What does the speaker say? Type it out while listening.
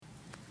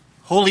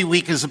Holy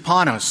Week is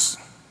upon us.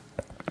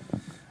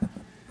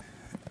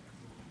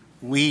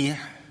 We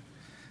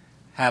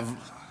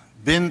have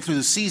been through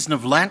the season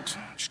of Lent,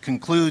 which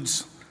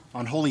concludes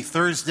on Holy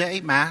Thursday,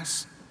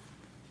 Mass.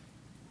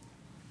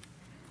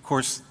 Of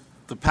course,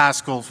 the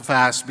Paschal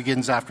fast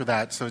begins after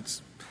that, so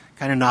it's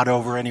kind of not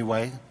over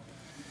anyway.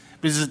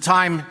 But it is a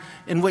time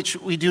in which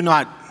we do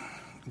not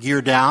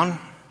gear down.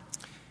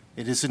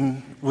 It is in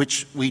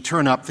which we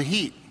turn up the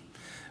heat.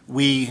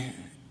 We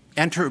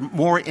enter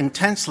more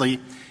intensely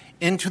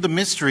into the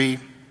mystery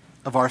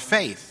of our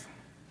faith.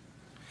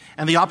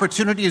 And the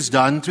opportunity is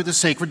done through the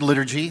sacred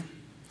liturgy,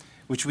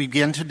 which we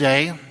begin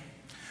today,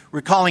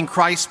 recalling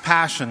Christ's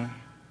passion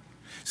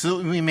so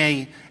that we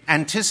may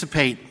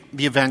anticipate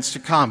the events to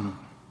come.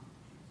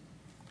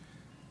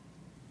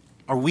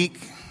 Our week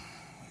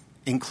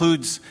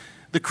includes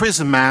the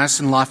Chrism Mass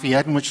in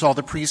Lafayette, in which all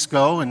the priests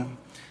go, and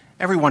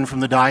everyone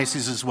from the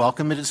diocese is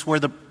welcome. It is where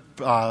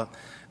the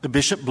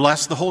bishop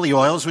blessed the holy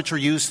oils, which are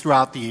used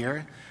throughout the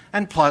year,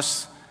 and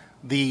plus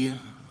the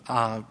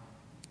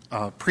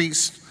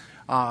priests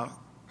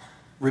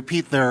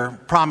repeat their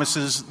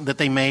promises that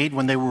they made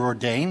when they were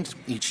ordained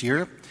each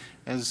year,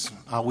 as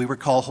we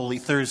recall Holy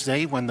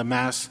Thursday when the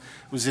Mass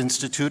was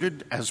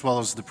instituted, as well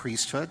as the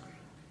priesthood.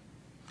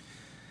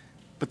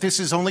 But this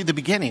is only the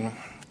beginning.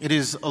 It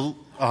is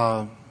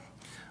a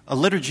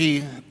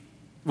liturgy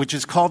which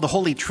is called the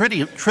Holy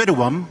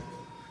Triduum,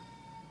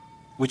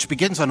 which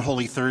begins on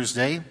Holy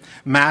Thursday,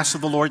 Mass of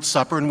the Lord's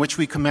Supper, in which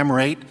we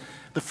commemorate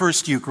the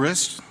first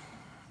Eucharist,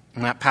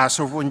 and that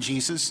Passover when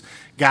Jesus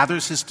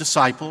gathers his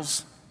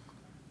disciples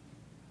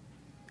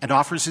and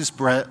offers his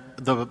bread,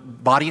 the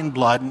body and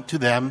blood to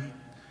them.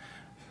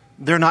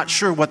 They're not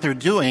sure what they're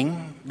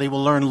doing. They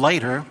will learn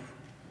later,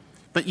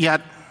 but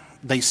yet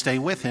they stay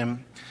with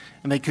him,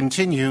 and they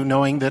continue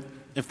knowing that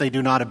if they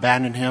do not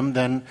abandon him,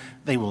 then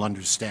they will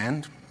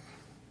understand.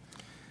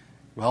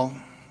 Well,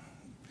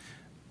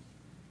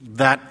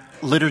 that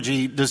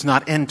liturgy does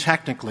not end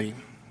technically.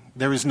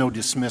 There is no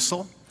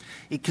dismissal.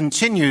 It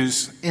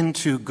continues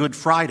into Good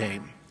Friday.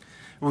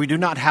 We do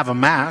not have a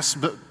Mass,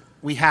 but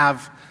we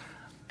have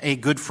a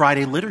Good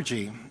Friday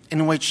liturgy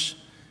in which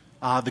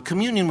the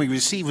communion we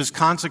receive was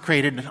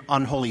consecrated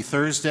on Holy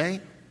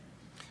Thursday,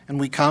 and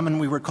we come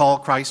and we recall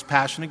Christ's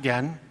passion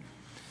again,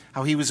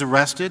 how he was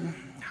arrested,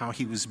 how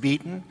he was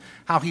beaten,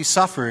 how he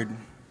suffered,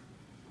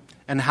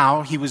 and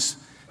how he was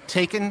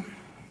taken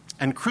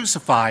and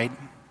crucified,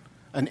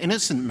 an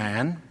innocent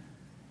man,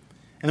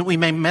 and that we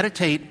may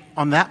meditate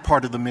on that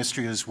part of the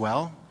mystery as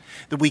well,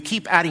 that we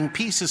keep adding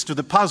pieces to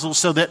the puzzle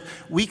so that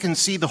we can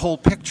see the whole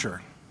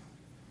picture.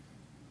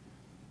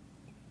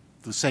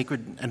 The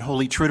Sacred and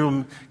Holy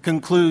Triduum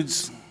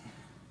concludes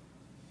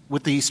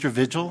with the Easter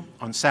Vigil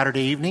on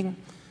Saturday evening,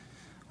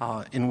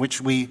 in which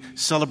we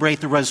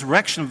celebrate the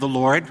resurrection of the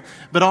Lord,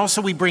 but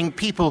also we bring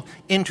people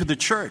into the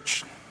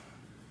church.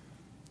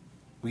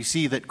 We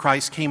see that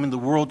Christ came in the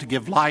world to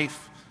give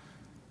life,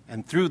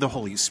 and through the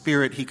Holy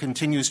Spirit, he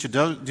continues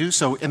to do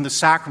so in the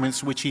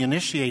sacraments which he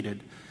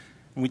initiated,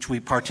 in which we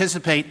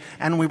participate,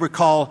 and we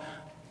recall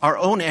our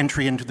own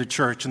entry into the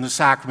church and the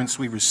sacraments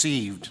we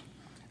received,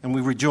 and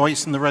we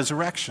rejoice in the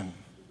resurrection.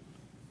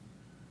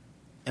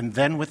 And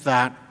then with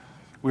that,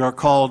 we are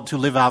called to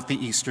live out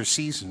the Easter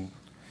season.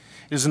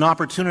 It is an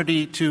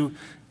opportunity to,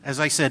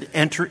 as I said,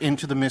 enter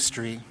into the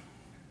mystery.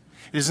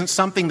 It isn't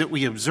something that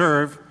we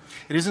observe.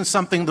 It isn't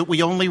something that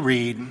we only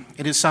read.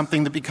 It is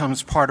something that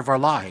becomes part of our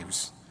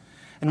lives.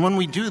 And when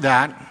we do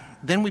that,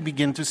 then we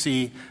begin to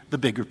see the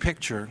bigger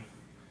picture.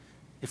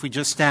 If we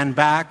just stand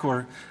back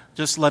or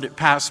just let it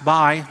pass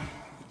by,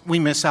 we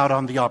miss out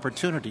on the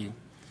opportunity.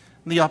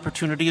 And the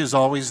opportunity is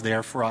always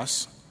there for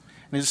us.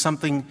 And it is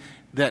something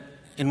that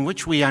in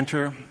which we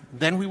enter,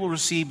 then we will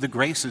receive the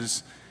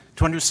graces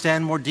to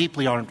understand more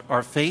deeply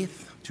our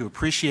faith, to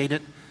appreciate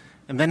it,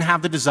 and then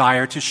have the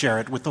desire to share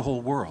it with the whole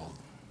world.